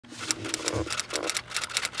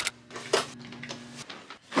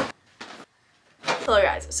Hello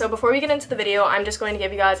guys, so before we get into the video, I'm just going to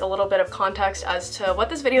give you guys a little bit of context as to what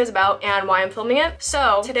this video is about and why I'm filming it.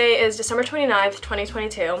 So today is December 29th,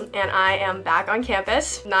 2022, and I am back on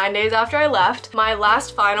campus 9 days after I left. My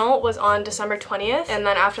last final was on December 20th, and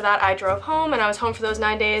then after that I drove home and I was home for those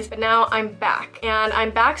 9 days, but now I'm back. And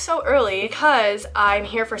I'm back so early because I'm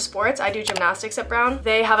here for sports. I do gymnastics at Brown.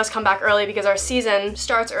 They have us come back early because our season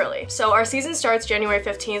starts early. So our season starts January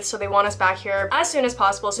 15th, so they want us back here as soon as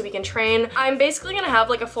possible so we can train. I'm basically gonna have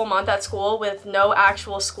like a full month at school with no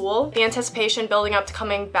actual school. The anticipation building up to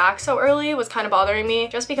coming back so early was kind of bothering me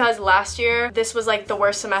just because last year this was like the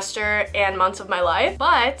worst semester and months of my life,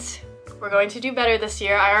 but we're going to do better this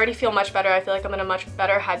year. I already feel much better. I feel like I'm in a much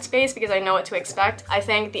better headspace because I know what to expect. I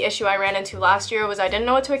think the issue I ran into last year was I didn't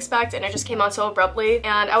know what to expect and it just came on so abruptly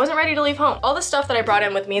and I wasn't ready to leave home. All the stuff that I brought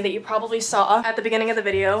in with me that you probably saw at the beginning of the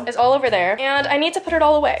video is all over there and I need to put it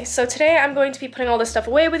all away. So today I'm going to be putting all this stuff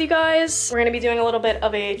away with you guys. We're gonna be doing a little bit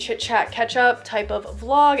of a chit chat catch up type of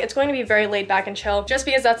vlog. It's going to be very laid back and chill just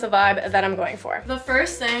because that's the vibe that I'm going for. The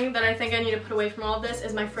first thing that I think I need to put away from all of this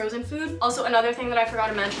is my frozen food. Also, another thing that I forgot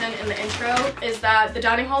to mention in the intro is that the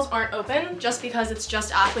dining halls aren't open just because it's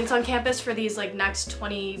just athletes on campus for these like next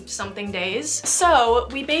 20 something days. So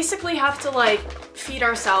we basically have to like feed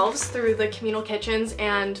ourselves through the communal kitchens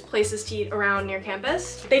and places to eat around near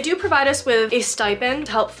campus. They do provide us with a stipend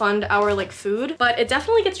to help fund our like food, but it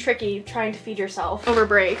definitely gets tricky trying to feed yourself over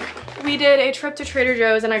break. We did a trip to Trader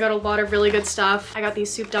Joe's and I got a lot of really good stuff. I got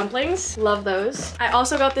these soup dumplings, love those. I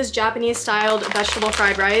also got this Japanese styled vegetable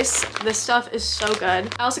fried rice. This stuff is so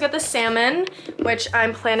good. I also got the salmon, which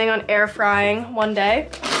I'm planning on air frying one day.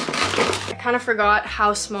 I kind of forgot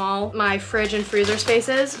how small my fridge and freezer space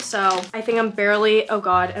is, so I think I'm barely, oh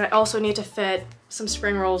god, and I also need to fit some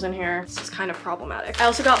spring rolls in here. This is kind of problematic. I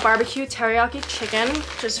also got barbecue teriyaki chicken,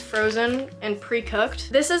 which is frozen and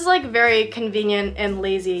pre-cooked. This is like very convenient and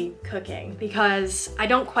lazy cooking because I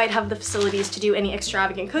don't quite have the facilities to do any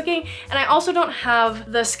extravagant cooking, and I also don't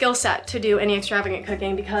have the skill set to do any extravagant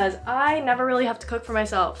cooking because I never really have to cook for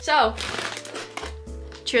myself. So,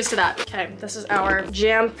 cheers to that. Okay, this is our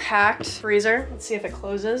jam-packed freezer. Let's see if it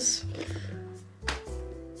closes.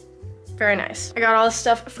 Very nice. I got all this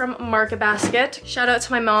stuff from Market Basket. Shout out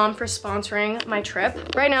to my mom for sponsoring my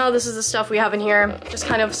trip. Right now, this is the stuff we have in here. Just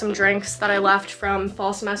kind of some drinks that I left from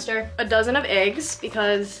fall semester. A dozen of eggs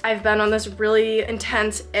because I've been on this really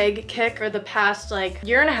intense egg kick for the past like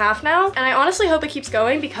year and a half now. And I honestly hope it keeps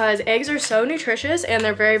going because eggs are so nutritious and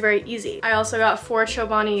they're very, very easy. I also got 4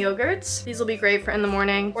 Chobani yogurts. These will be great for in the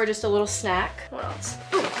morning or just a little snack. What else?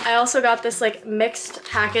 Ooh, I also got this like mixed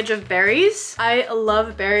package of berries. I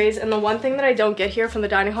love berries, and the one thing that I don't get here from the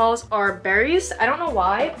dining halls are berries. I don't know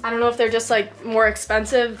why. I don't know if they're just like more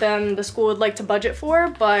expensive than the school would like to budget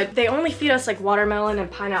for, but they only feed us like watermelon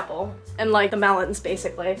and pineapple and like the melons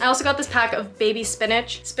basically. I also got this pack of baby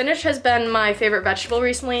spinach. Spinach has been my favorite vegetable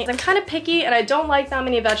recently. I'm kind of picky and I don't like that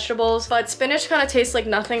many vegetables, but spinach kind of tastes like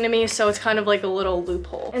nothing to me, so it's kind of like a little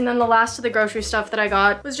loophole. And then the last of the grocery stuff that I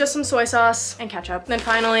got was just some soy sauce and ketchup. And then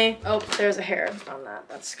finally, oh, there's a hair on that.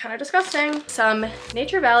 That's kind of disgusting. Some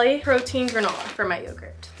Nature Valley protein granola for my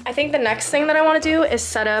yogurt. I think the next thing that I want to do is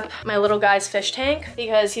set up my little guy's fish tank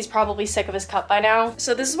because he's probably sick of his cup by now.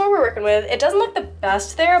 So this is what we're working with. It doesn't look the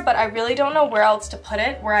best there, but I really don't know where else to put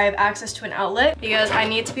it, where I have access to an outlet, because I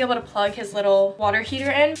need to be able to plug his little water heater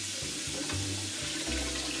in.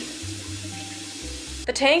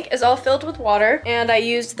 The tank is all filled with water, and I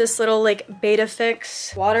used this little like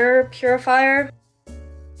Betafix water purifier.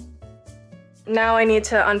 Now I need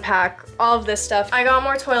to unpack all of this stuff. I got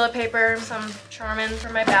more toilet paper, some Charmin for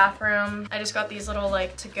my bathroom. I just got these little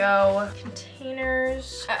like to-go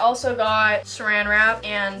containers. I also got saran wrap,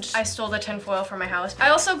 and I stole the tin foil from my house. I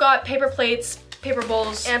also got paper plates, paper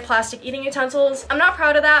bowls, and plastic eating utensils. I'm not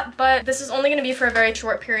proud of that, but this is only gonna be for a very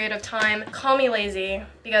short period of time. Call me lazy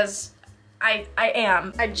because I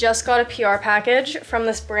am. I just got a PR package from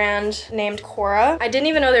this brand named Cora. I didn't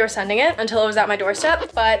even know they were sending it until it was at my doorstep,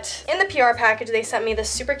 but in the PR package they sent me this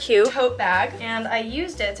super cute tote bag, and I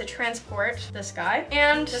used it to transport this guy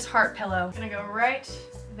and this heart pillow. I'm gonna go right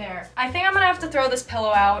there. I think I'm gonna have to throw this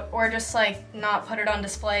pillow out or just like not put it on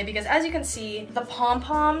display because as you can see, the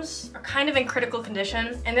pom-poms are kind of in critical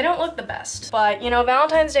condition and they don't look the best. But you know,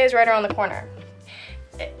 Valentine's Day is right around the corner.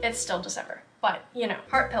 It's still December. but you know,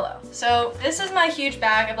 heart pillow. So this is my huge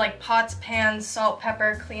bag of like pots, pans, salt,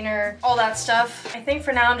 pepper, cleaner, all that stuff. I think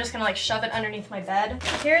for now I'm just gonna like shove it underneath my bed.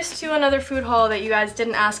 Here's to another food haul that you guys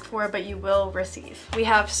didn't ask for, but you will receive. We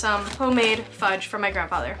have some homemade fudge from my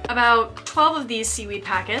grandfather. About 12 of these seaweed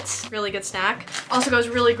packets, really good snack. Also goes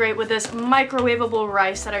really great with this microwavable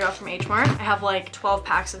rice that I got from H Mart. I have like 12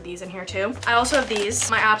 packs of these in here too. I also have these,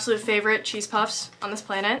 my absolute favorite cheese puffs on this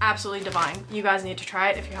planet. Absolutely divine. You guys need to try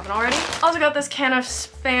it if you haven't already. Also got this can of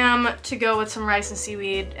Spam to go with some rice and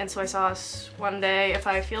seaweed and soy sauce one day if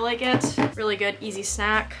I feel like it. Really good, easy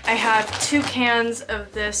snack. I have 2 cans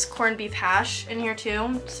of this corned beef hash in here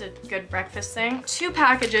too. It's a good breakfast thing. 2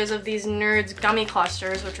 packages of these Nerds gummy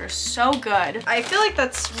clusters, which are so good. I feel like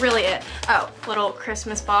that's really it. Oh, little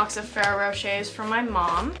Christmas box of Ferrero Rochers from my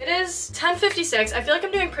mom. It is 10:56. I feel like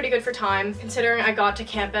I'm doing pretty good for time considering I got to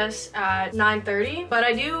campus at 9:30, but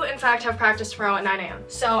I do in fact have practice tomorrow at 9 a.m.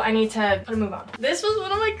 So I need to put a move on. This was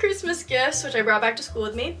one of my Christmas gifts, which I brought back to school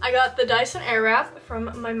with me. I got the Dyson Airwrap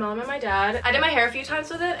from my mom and my dad. I did my hair a few times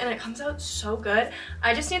with it and it comes out so good.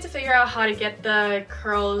 I just need to figure out how to get the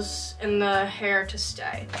curls in the hair to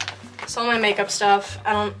stay. So all my makeup stuff,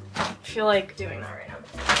 I don't feel like doing that right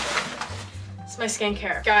now. It's my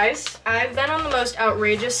skincare. Guys, I've been on the most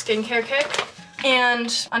outrageous skincare kick.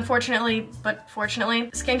 And unfortunately, but fortunately,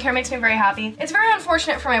 skincare makes me very happy. It's very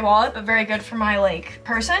unfortunate for my wallet, but very good for my like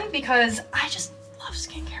person because I just love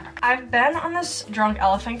skincare. I've been on this drunk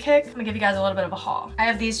elephant kick. I'm gonna give you guys a little bit of a haul. I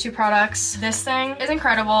have these 2 products. This thing is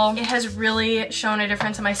incredible. It has really shown a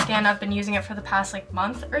difference in my skin. I've been using it for the past like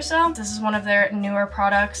month or so. This is one of their newer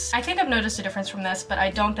products. I think I've noticed a difference from this, but I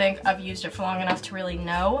don't think I've used it for long enough to really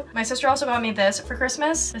know. My sister also got me this for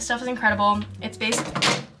Christmas. This stuff is incredible. It's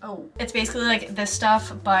basically like this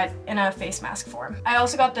stuff, but in a face mask form. I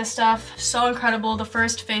also got this stuff. So incredible. The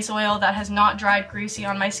first face oil that has not dried greasy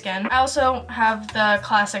on my skin. I also have the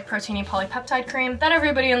classic Proteini polypeptide cream that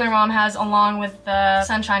everybody and their mom has, along with the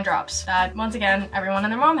sunshine drops that, once again, everyone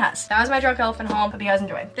and their mom has. That was my drunk elephant haul. Hope you guys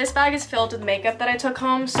enjoyed. This bag is filled with makeup that I took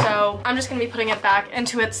home, so I'm just gonna be putting it back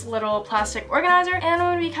into its little plastic organizer, and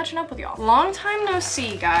I'm gonna be catching up with y'all. Long time no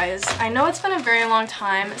see, guys. I know it's been a very long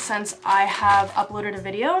time since I have uploaded a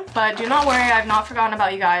video, but do not worry, I've not forgotten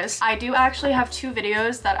about you guys. I do actually have 2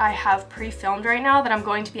 videos that I have pre-filmed right now that I'm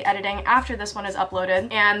going to be editing after this one is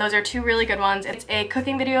uploaded, and those are 2 really good ones. It's a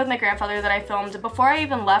cooking video with my grandfather that I filmed before I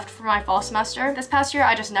even left for my fall semester. This past year,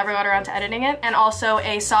 I just never got around to editing it, and also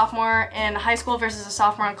a sophomore in high school versus a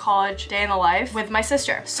sophomore in college day in the life with my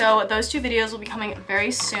sister. So those 2 videos will be coming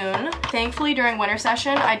very soon. Thankfully, during winter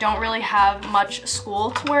session, I don't really have much school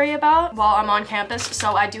to worry about while I'm on campus,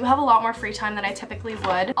 so I do have a lot more free time than I typically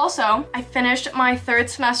would. Also, I finished my 3rd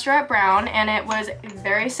semester at Brown and it was a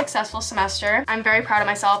very successful semester. I'm very proud of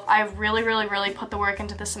myself. I really put the work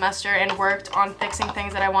into the semester and worked on fixing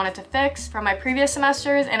things that I wanted to fix from my previous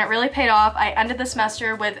semesters, and it really paid off. I ended the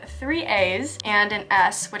semester with 3 A's and an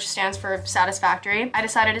S, which stands for satisfactory. I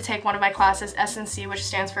decided to take one of my classes, S&C, which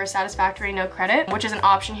stands for satisfactory no credit, which is an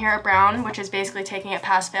option here at Brown, which is basically taking it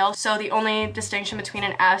pass-fail. So the only distinction between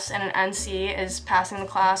an S and an NC is passing the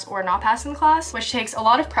class or not passing the class, which takes a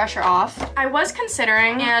lot of pressure off. I was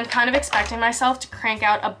considering and kind of expecting myself to crank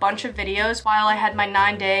out a bunch of videos while I had my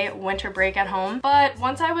 9-day winter break at home, but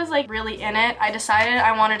once I was like really in it, I decided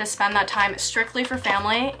I wanted to spend that time strictly for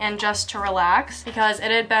family and just to relax because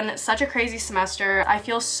it had been such a crazy semester. I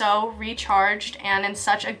feel so recharged and in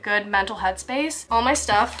such a good mental headspace. All my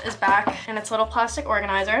stuff is back in its little plastic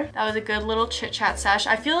organizer. That was a good little chit chat sesh.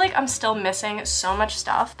 I feel like I'm still missing so much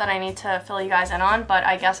stuff that I need to fill you guys in on, but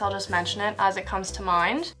I guess I'll just mention it as it comes to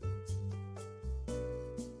mind.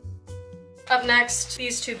 Up next,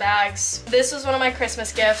 these 2 bags. This was one of my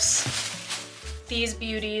Christmas gifts. These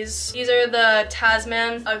beauties. These are the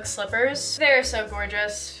Tasman Ugg slippers. They're so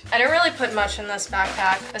gorgeous. I didn't really put much in this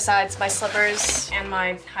backpack besides my slippers and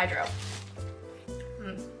my hydro.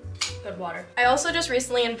 Good water. I also just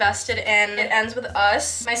recently invested in It Ends With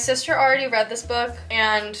Us. My sister already read this book,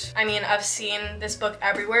 and I mean, I've seen this book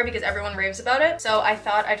everywhere because everyone raves about it, so I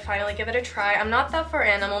thought I'd finally give it a try. I'm not that far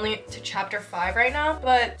in. I'm only to chapter 5 right now,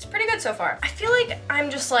 but it's pretty good so far. I feel like I'm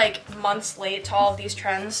just like months late to all of these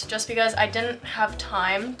trends just because I didn't have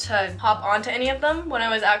time to hop onto any of them when I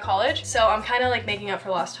was at college, so I'm kind of like making up for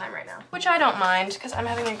lost time right now, which I don't mind because I'm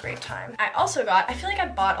having a great time. I feel like I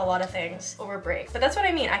bought a lot of things over break, but that's what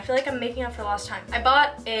I mean. I feel like I'm making up for lost time. I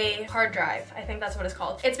bought a hard drive. I think that's what it's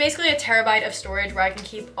called. It's basically a terabyte of storage where I can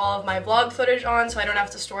keep all of my vlog footage on, so I don't have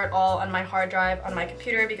to store it all on my hard drive on my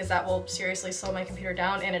computer, because that will seriously slow my computer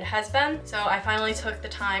down, and it has been. So I finally took the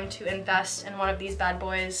time to invest in one of these bad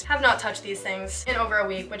boys. Have not touched these things in over a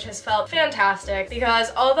week, which has felt fantastic,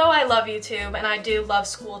 because although I love YouTube and I do love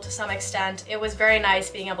school to some extent, it was very nice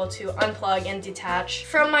being able to unplug and detach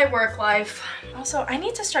from my work life. Also, I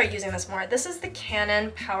need to start using this more. This is the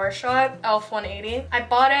Canon PowerShot ELPH 180. I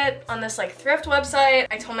bought it on this like thrift website.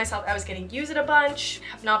 I told myself I was gonna use it a bunch.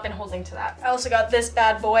 Have not been holding to that. I also got this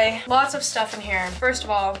bad boy. Lots of stuff in here. First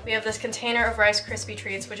of all, we have this container of Rice Krispie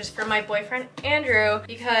treats, which is for my boyfriend Andrew,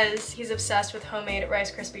 because he's obsessed with homemade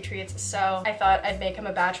Rice Krispie treats, so I thought I'd make him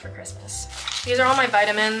a batch for Christmas. These are all my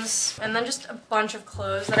vitamins, and then just a bunch of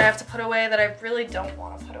clothes that I have to put away that I really don't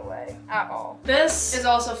want to put away at all. This is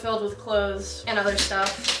also filled with clothes and other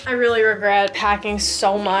stuff. I really regret packing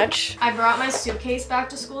so much. I brought my suitcase back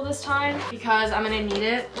to school this time because I'm gonna need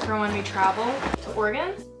it for when we travel to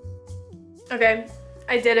Oregon. Okay,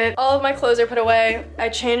 I did it. All of my clothes are put away. I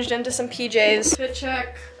changed into some PJs. Fit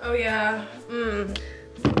check. Oh yeah.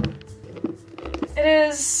 It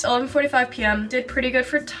is 11:45 p.m. Did pretty good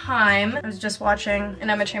for time. I was just watching an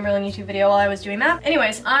Emma Chamberlain YouTube video while I was doing that.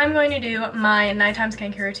 Anyways, I'm going to do my nighttime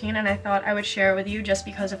skincare routine, and I thought I would share it with you just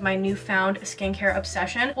because of my newfound skincare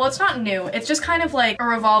obsession. Well, it's not new. It's just kind of like a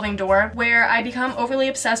revolving door where I become overly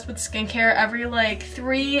obsessed with skincare every like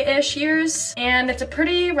 3-ish years, and it's a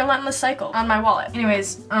pretty relentless cycle on my wallet.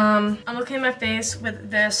 Anyways, I'm looking at my face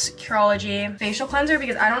with this Curology facial cleanser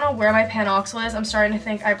because I don't know where my Panoxyl is. I'm starting to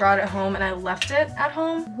think I brought it home and I left it at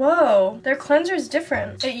home. Whoa, their cleanser is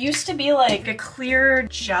different. It used to be like a clear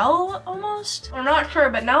gel almost. I'm not sure,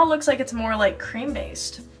 but now it looks like it's more like cream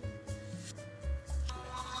based.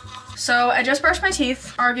 So I just brushed my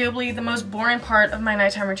teeth, arguably the most boring part of my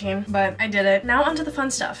nighttime routine, but I did it. Now onto the fun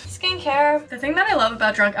stuff. Skincare. The thing that I love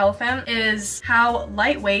about Drunk Elephant is how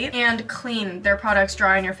lightweight and clean their products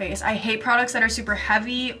dry on your face. I hate products that are super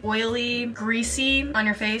heavy, oily, greasy on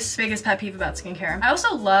your face. Biggest pet peeve about skincare. I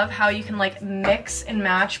also love how you can like mix and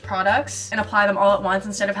match products and apply them all at once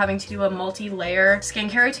instead of having to do a multi-layer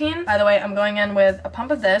skincare routine. By the way, I'm going in with a pump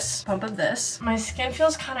of this, pump of this. My skin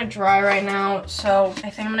feels kind of dry right now, so I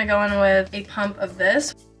think I'm gonna go in with a pump of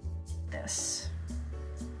this.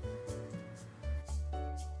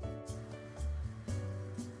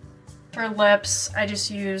 For lips, I just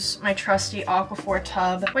use my trusty Aquaphor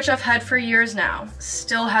tub, which I've had for years now.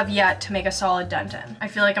 Still have yet to make a solid dent in. I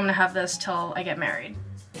feel like I'm gonna have this till I get married.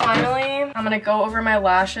 Finally, I'm gonna go over my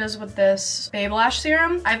lashes with this Babe Lash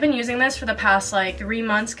Serum. I've been using this for the past like 3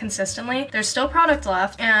 months consistently. There's still product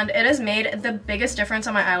left, and it has made the biggest difference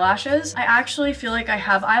on my eyelashes. I actually feel like I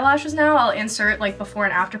have eyelashes now. I'll insert like before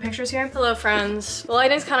and after pictures here. Hello friends. The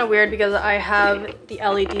lighting's kind of weird because I have the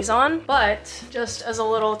LEDs on, but just as a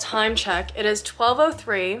little time check, it is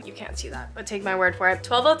 12:03. You can't see that, but take my word for it.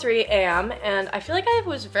 12:03 a.m. and I feel like I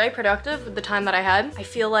was very productive with the time that I had. I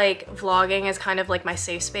feel like vlogging is kind of like my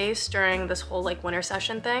safe space during this whole like winter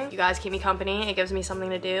session thing. You guys keep me company, it gives me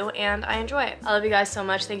something to do, and I enjoy it. I love you guys so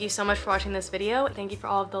much. Thank you so much for watching this video. Thank you for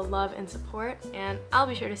all of the love and support, and I'll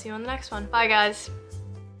be sure to see you on the next one. Bye guys.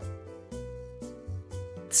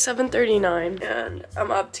 It's 7:39 and I'm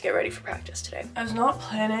up to get ready for practice today. I was not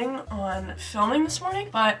planning on filming this morning,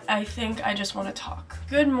 but I think I just want to talk.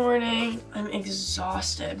 Good morning. I'm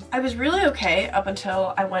exhausted. I was really okay up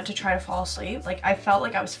until I went to try to fall asleep. Like I felt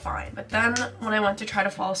like I was fine, but then when I went to try to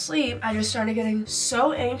fall asleep, I just started getting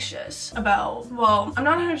so anxious about, well, I'm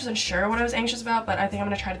not 100% sure what I was anxious about, but I think I'm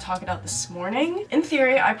gonna try to talk it out this morning. In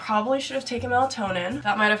theory, I probably should have taken melatonin.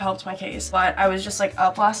 That might have helped my case, but I was just like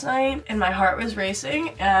up last night and my heart was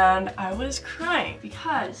racing and I was crying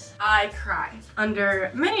because I cry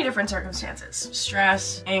under many different circumstances.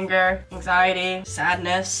 Stress, anger, anxiety,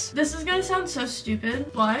 sadness. This is gonna sound so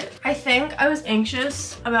stupid, but I think I was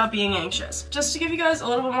anxious about being anxious. Just to give you guys a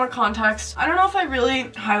little bit more context, I don't know if I really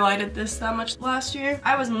highlighted this that much last year.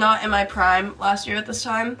 I was not in my prime last year at this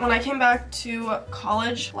time. When I came back to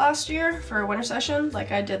college last year for winter session,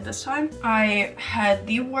 like I did this time, I had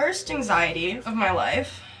the worst anxiety of my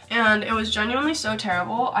life. And it was genuinely so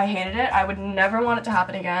terrible. I hated it. I would never want it to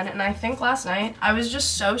happen again. And I think last night, I was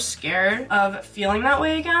just so scared of feeling that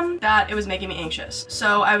way again that it was making me anxious.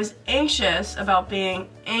 So I was anxious about being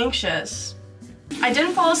anxious. I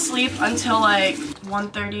didn't fall asleep until like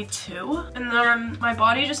 1:32. And then my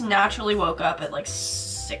body just naturally woke up at like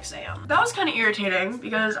 6 6 a.m. That was kind of irritating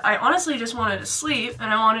because I honestly just wanted to sleep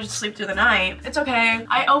and I wanted to sleep through the night. It's okay.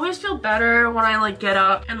 I always feel better when I like get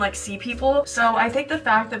up and like see people. So I think the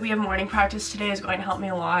fact that we have morning practice today is going to help me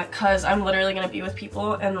a lot because I'm literally going to be with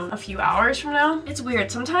people in a few hours from now. It's weird.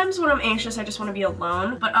 Sometimes when I'm anxious, I just want to be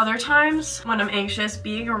alone. But other times when I'm anxious,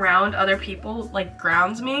 being around other people like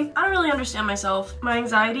grounds me. I don't really understand myself. My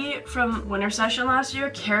anxiety from winter session last year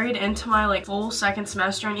carried into my like full second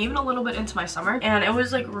semester and even a little bit into my summer. And it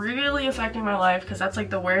was like really affecting my life because that's like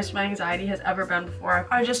the worst my anxiety has ever been before.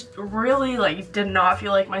 I just really like did not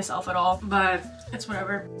feel like myself at all, but it's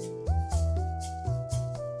whatever.